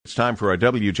It's time for our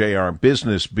WJR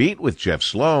Business Beat with Jeff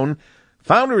Sloan,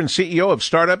 founder and CEO of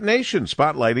Startup Nation,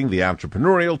 spotlighting the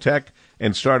entrepreneurial tech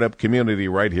and startup community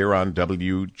right here on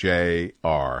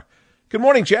WJR. Good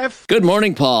morning, Jeff. Good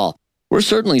morning, Paul. We're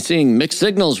certainly seeing mixed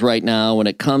signals right now when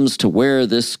it comes to where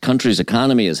this country's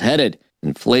economy is headed.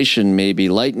 Inflation may be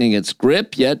lightening its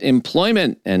grip, yet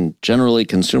employment and generally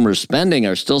consumer spending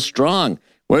are still strong.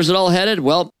 Where's it all headed?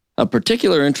 Well, a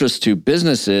particular interest to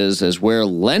businesses is where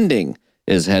lending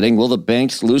is heading. Will the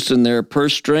banks loosen their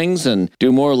purse strings and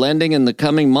do more lending in the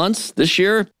coming months this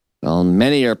year? Well,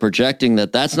 many are projecting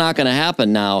that that's not going to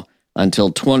happen now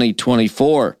until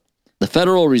 2024. The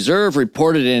Federal Reserve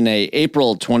reported in a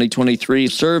April 2023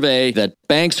 survey that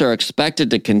banks are expected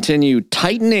to continue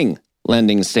tightening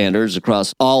lending standards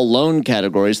across all loan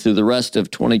categories through the rest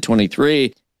of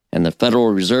 2023. And the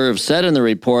Federal Reserve said in the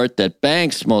report that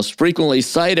banks most frequently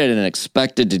cited an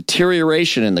expected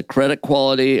deterioration in the credit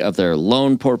quality of their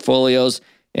loan portfolios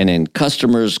and in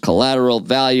customers' collateral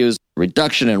values,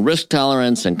 reduction in risk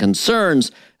tolerance, and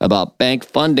concerns about bank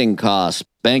funding costs,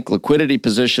 bank liquidity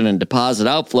position, and deposit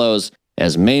outflows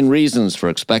as main reasons for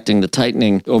expecting the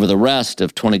tightening over the rest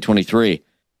of 2023.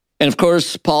 And of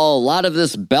course, Paul, a lot of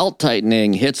this belt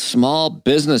tightening hits small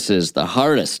businesses the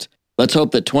hardest. Let's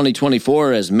hope that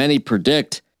 2024, as many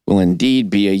predict, will indeed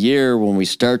be a year when we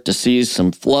start to see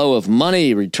some flow of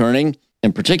money returning,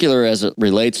 in particular as it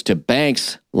relates to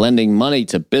banks lending money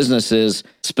to businesses,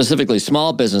 specifically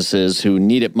small businesses who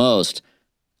need it most.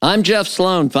 I'm Jeff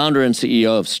Sloan, founder and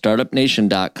CEO of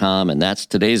StartupNation.com, and that's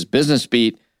today's Business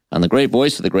Beat on the great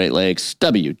voice of the Great Lakes,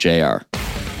 WJR.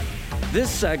 This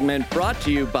segment brought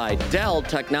to you by Dell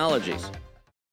Technologies.